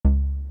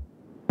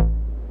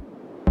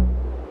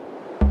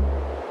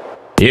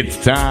It's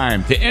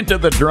time to enter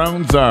the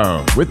drone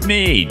zone with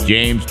me,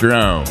 James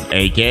Drone,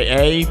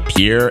 aka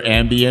Pure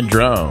Ambient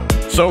Drone.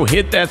 So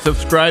hit that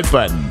subscribe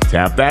button,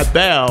 tap that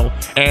bell,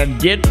 and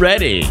get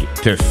ready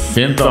to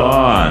synth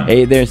on.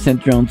 Hey there,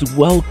 Synth Drones.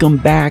 Welcome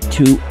back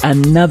to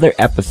another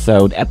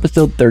episode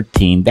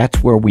 13.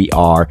 That's where we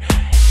are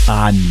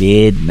on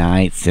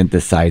Midnight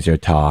Synthesizer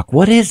Talk.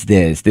 What is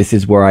this? This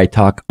is where I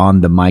talk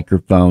on the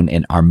microphone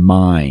and our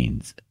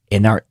minds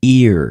and our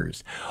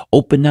ears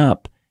open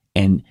up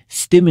and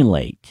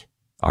stimulate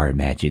our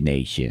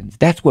imaginations.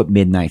 That's what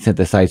Midnight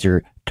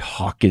Synthesizer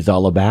Talk is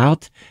all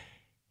about.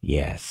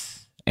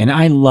 Yes. And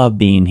I love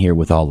being here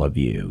with all of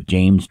you.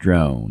 James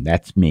Drone,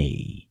 that's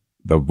me,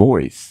 the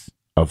voice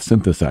of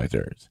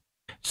synthesizers.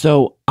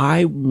 So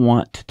I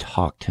want to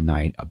talk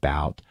tonight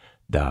about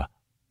the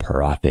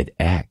Prophet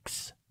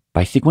X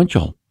by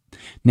Sequential.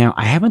 Now,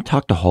 I haven't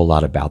talked a whole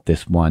lot about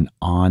this one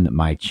on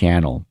my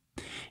channel,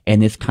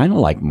 and it's kind of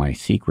like my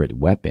secret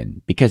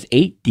weapon because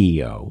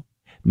 8Dio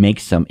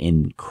makes some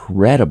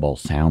incredible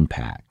sound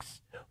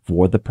packs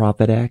for the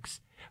Prophet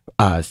X.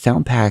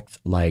 Sound packs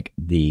like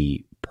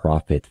the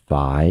Prophet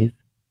 5,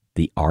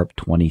 the ARP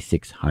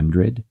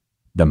 2600,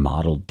 the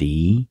Model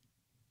D.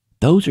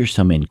 Those are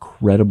some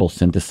incredible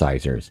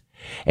synthesizers.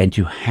 And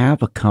to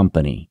have a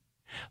company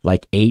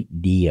like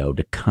 8Dio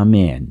to come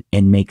in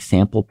and make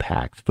sample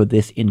packs for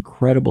this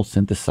incredible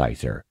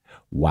synthesizer,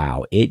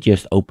 wow, it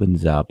just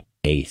opens up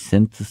a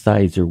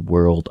synthesizer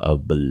world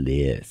of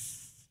bliss.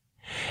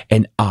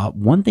 And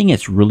one thing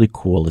that's really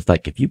cool is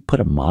like if you put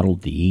a Model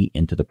D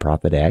into the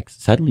Prophet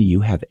X, suddenly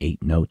you have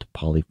 8-note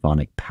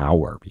polyphonic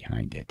power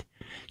behind it.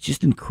 It's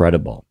just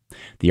incredible.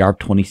 The ARP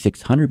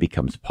 2600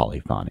 becomes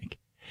polyphonic.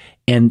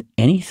 And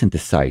any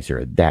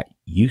synthesizer that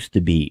used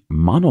to be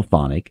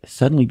monophonic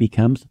suddenly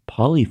becomes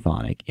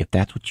polyphonic if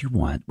that's what you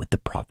want with the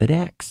Prophet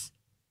X.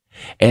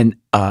 And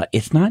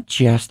it's not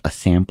just a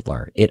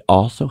sampler. It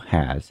also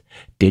has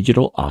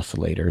digital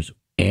oscillators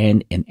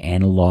and an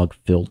analog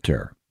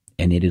filter.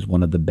 And it is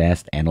one of the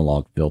best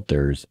analog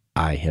filters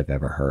I have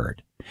ever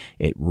heard.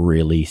 It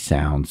really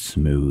sounds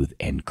smooth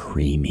and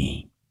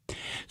creamy.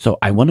 So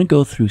I want to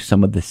go through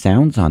some of the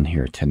sounds on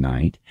here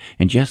tonight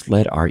and just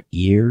let our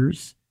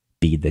ears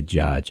be the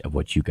judge of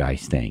what you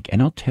guys think.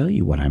 And I'll tell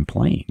you what I'm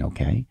playing,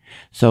 okay?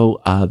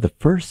 So the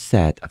first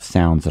set of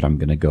sounds that I'm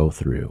going to go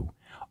through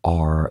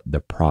are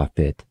the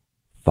Prophet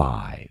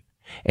 5.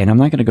 And I'm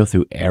not going to go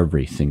through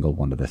every single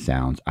one of the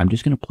sounds. I'm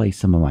just going to play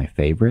some of my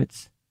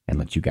favorites and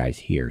let you guys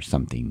hear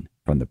something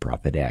from the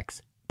Prophet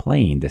X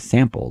playing the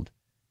sampled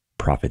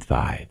Prophet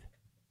 5.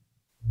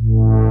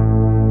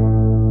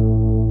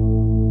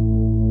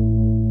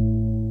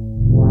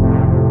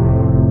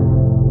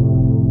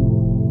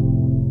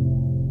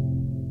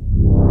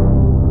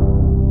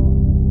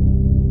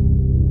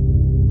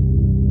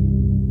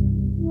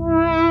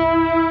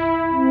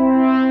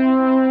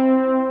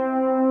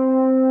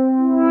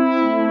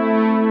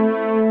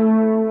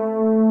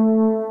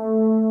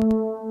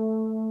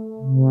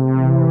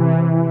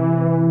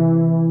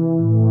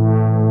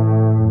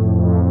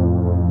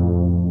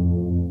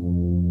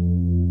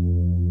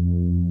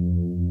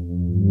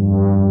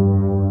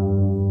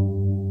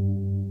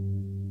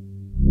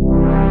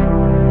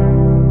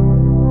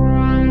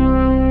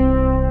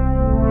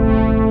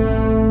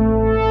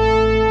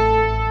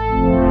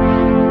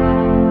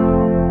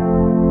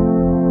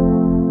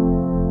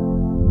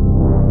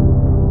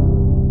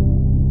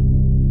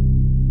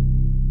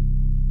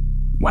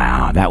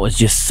 Wow, that was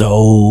just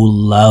so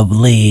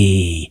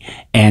lovely.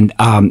 And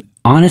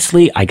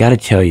honestly, I got to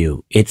tell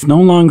you, it's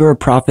no longer a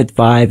Prophet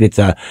 5, it's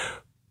a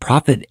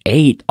Prophet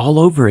 8 all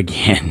over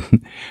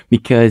again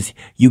because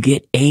you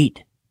get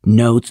 8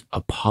 notes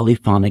of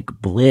polyphonic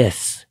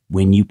bliss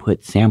when you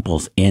put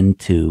samples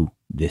into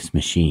this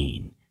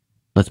machine.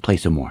 Let's play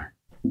some more.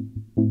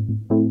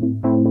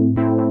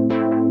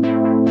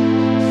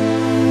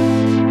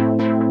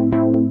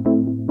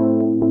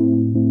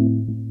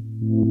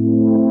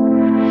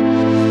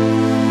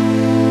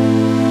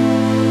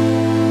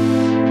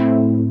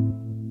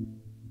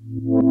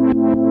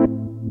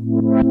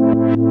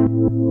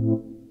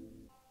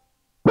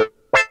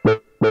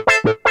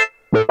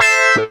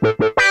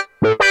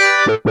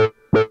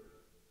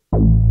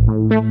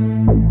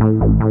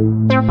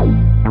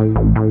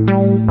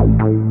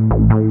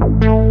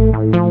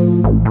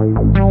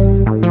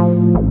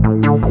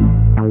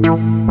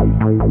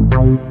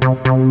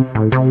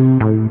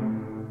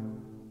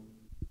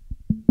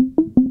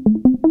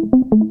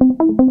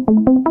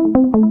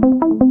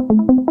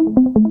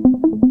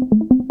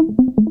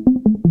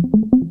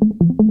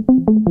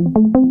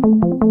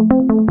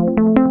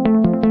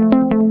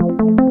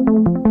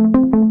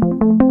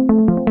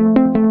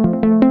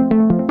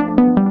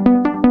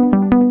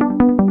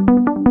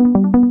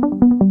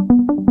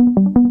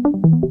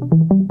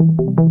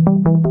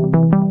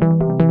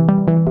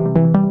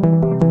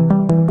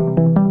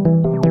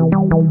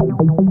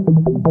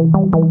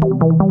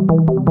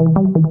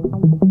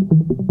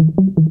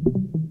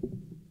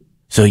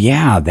 So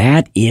yeah,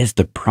 that is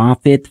the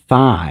Prophet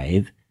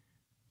 5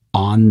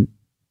 on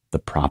the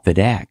Prophet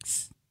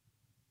X.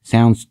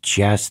 Sounds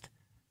just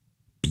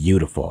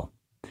beautiful.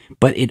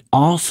 But it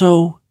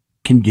also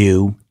can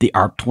do the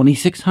ARP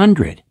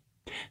 2600.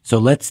 So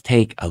let's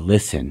take a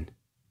listen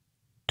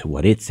to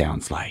what it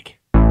sounds like.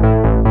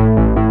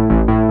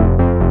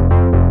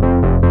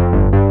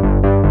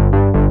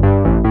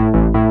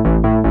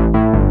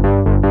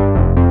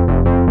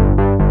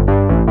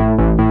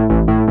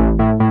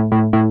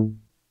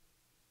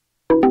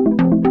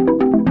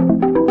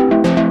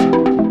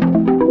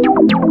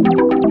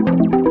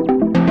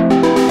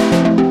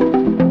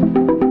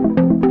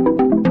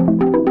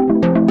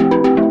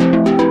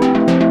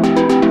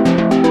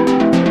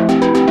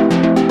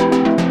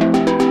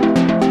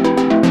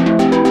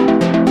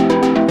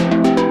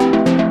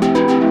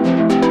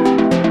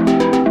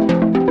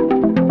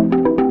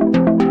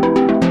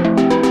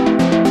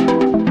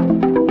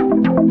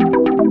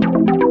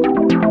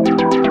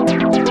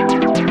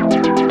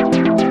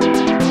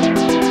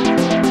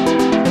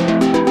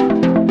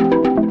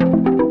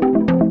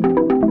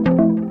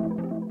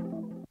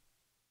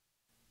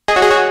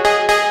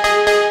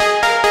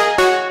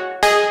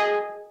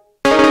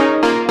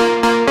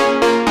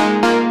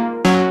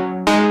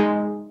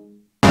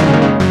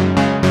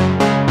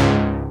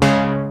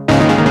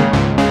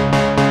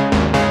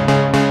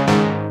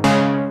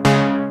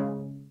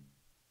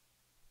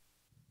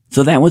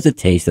 So that was a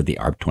taste of the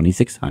ARP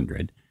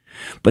 2600,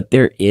 but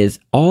there is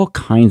all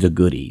kinds of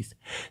goodies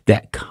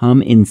that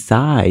come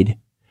inside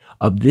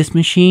of this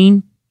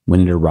machine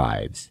when it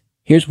arrives.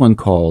 Here's one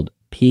called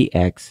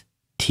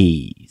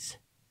PXTs.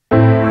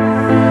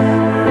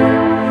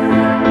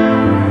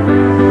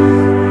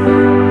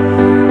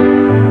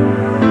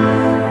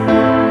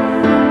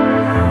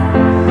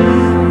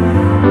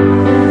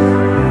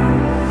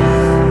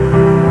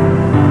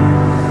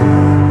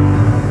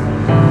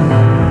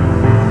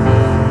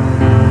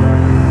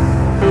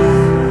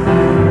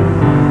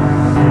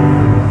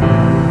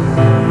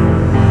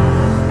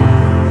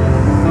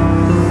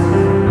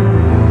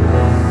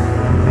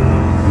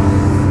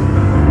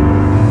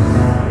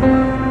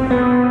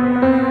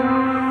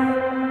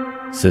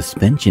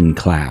 Suspension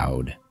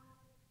cloud.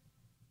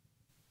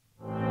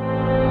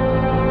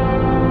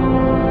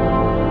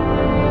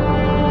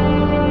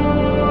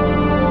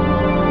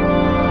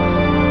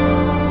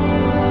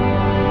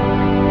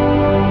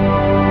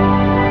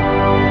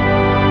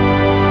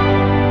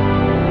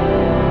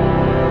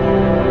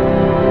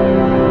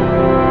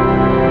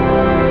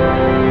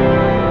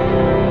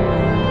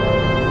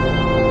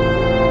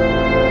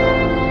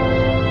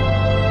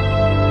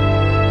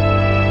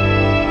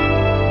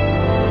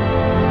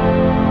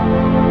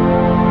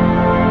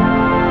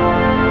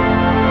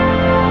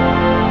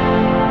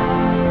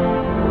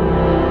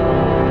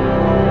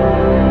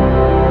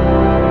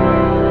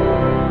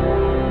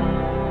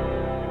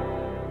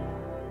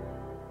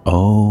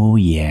 Oh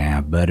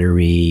yeah,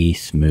 buttery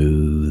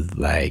smooth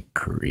like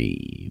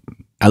cream.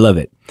 I love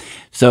it.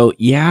 So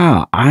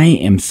yeah, I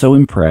am so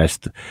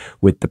impressed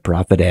with the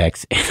Prophet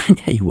X. And I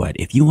tell you what,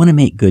 if you want to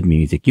make good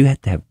music, you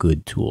have to have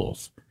good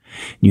tools.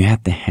 You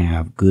have to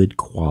have good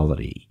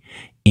quality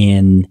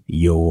in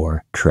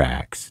your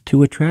tracks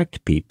to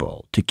attract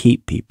people, to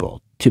keep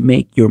people, to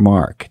make your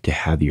mark, to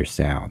have your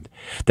sound.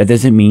 That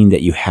doesn't mean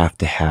that you have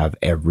to have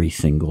every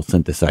single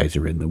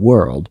synthesizer in the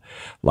world,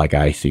 like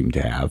I seem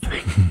to have.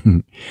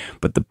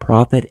 But the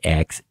Prophet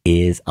X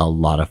is a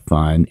lot of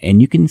fun,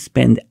 and you can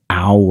spend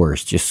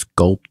hours just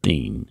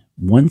sculpting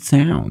one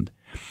sound.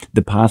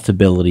 The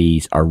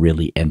possibilities are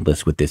really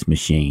endless with this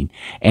machine.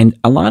 And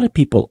a lot of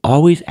people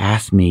always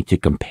ask me to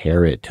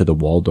compare it to the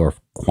Waldorf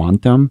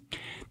Quantum.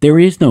 There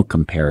is no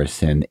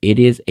comparison. It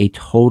is a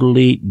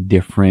totally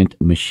different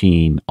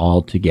machine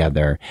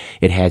altogether.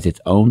 It has its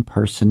own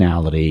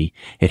personality.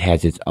 It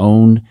has its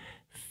own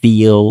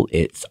feel,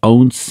 its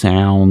own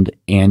sound,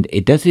 and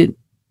it doesn't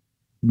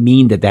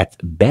mean that that's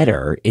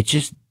better. It's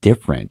just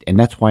different. And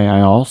that's why I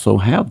also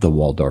have the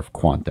Waldorf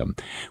Quantum,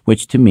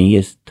 which to me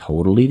is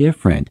totally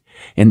different.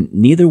 And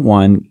neither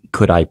one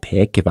could I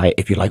pick.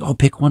 If you're like, oh,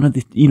 pick one of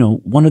the,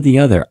 one or the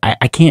other.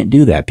 I can't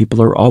do that. People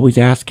are always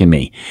asking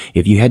me,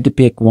 if you had to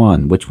pick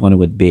one, which one it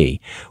would be.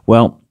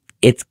 Well,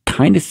 it's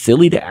kind of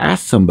silly to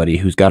ask somebody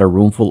who's got a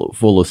room full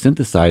of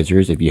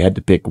synthesizers if you had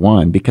to pick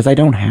one, because I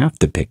don't have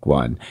to pick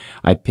one.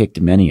 I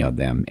picked many of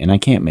them, and I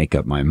can't make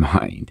up my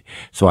mind.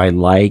 So I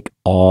like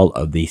all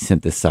of these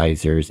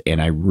synthesizers, and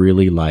I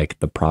really like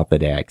the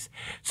Prophet X.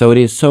 So it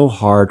is so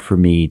hard for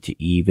me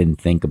to even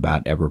think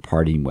about ever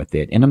parting with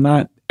it. And I'm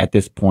not at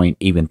this point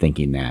even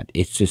thinking that.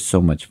 It's just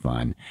so much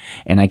fun.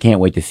 And I can't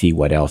wait to see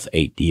what else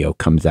 8Dio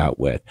comes out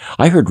with.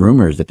 I heard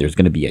rumors that there's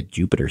going to be a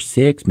Jupiter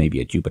 6,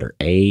 maybe a Jupiter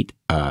 8.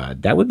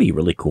 That would be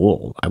really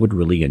cool. I would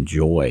really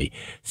enjoy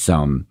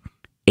some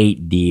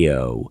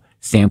 8Dio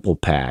sample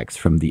packs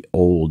from the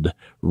old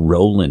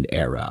Roland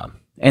era.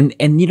 And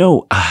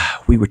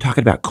we were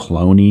talking about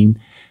cloning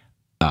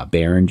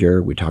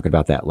Behringer. We talked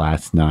about that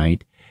last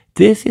night.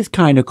 This is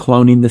kind of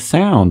cloning the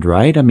sound,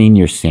 right? I mean,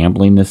 you're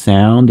sampling the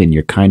sound, and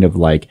you're kind of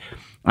like,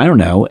 I don't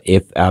know,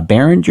 if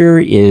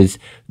Behringer is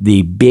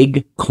the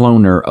big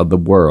cloner of the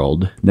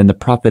world, then the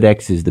Prophet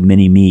X is the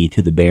mini-me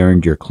to the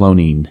Behringer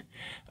cloning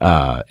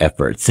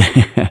efforts.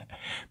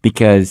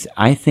 because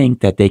I think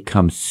that they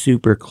come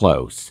super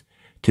close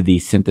to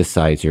these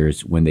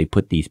synthesizers when they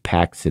put these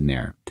packs in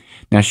there.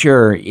 Now,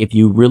 sure, if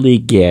you really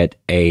get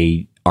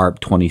a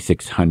ARP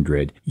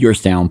 2600, your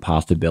sound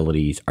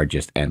possibilities are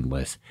just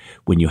endless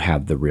when you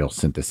have the real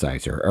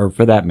synthesizer, or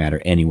for that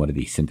matter, any one of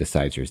these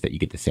synthesizers that you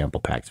get the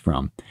sample packs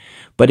from.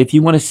 But if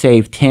you want to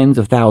save tens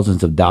of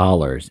thousands of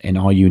dollars and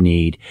all you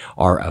need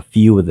are a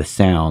few of the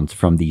sounds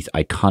from these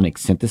iconic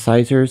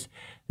synthesizers,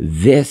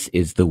 this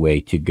is the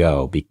way to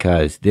go,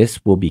 because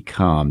this will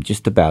become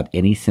just about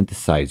any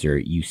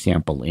synthesizer you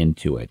sample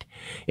into it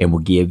and will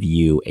give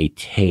you a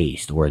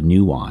taste or a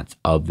nuance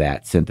of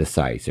that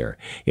synthesizer.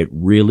 It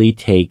really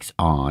takes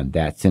on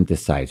that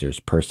synthesizer's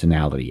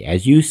personality.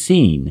 As you've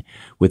seen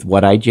with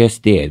what I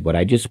just did, what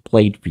I just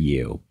played for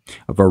you,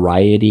 a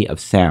variety of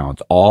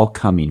sounds all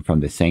coming from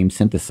the same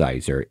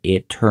synthesizer,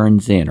 it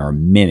turns in or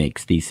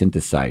mimics these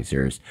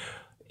synthesizers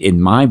in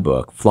my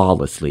book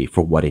flawlessly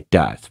for what it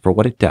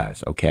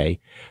does, okay?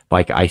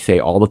 Like I say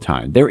all the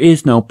time, there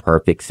is no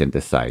perfect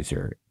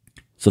synthesizer.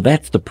 So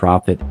that's the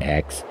Prophet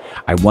X.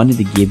 I wanted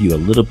to give you a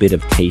little bit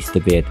of taste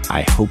of it.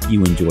 I hope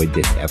you enjoyed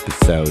this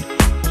episode.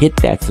 Hit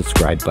that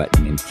subscribe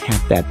button and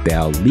tap that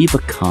bell. Leave a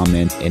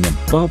comment, and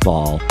above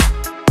all,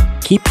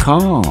 keep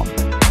calm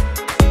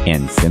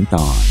and synth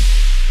on.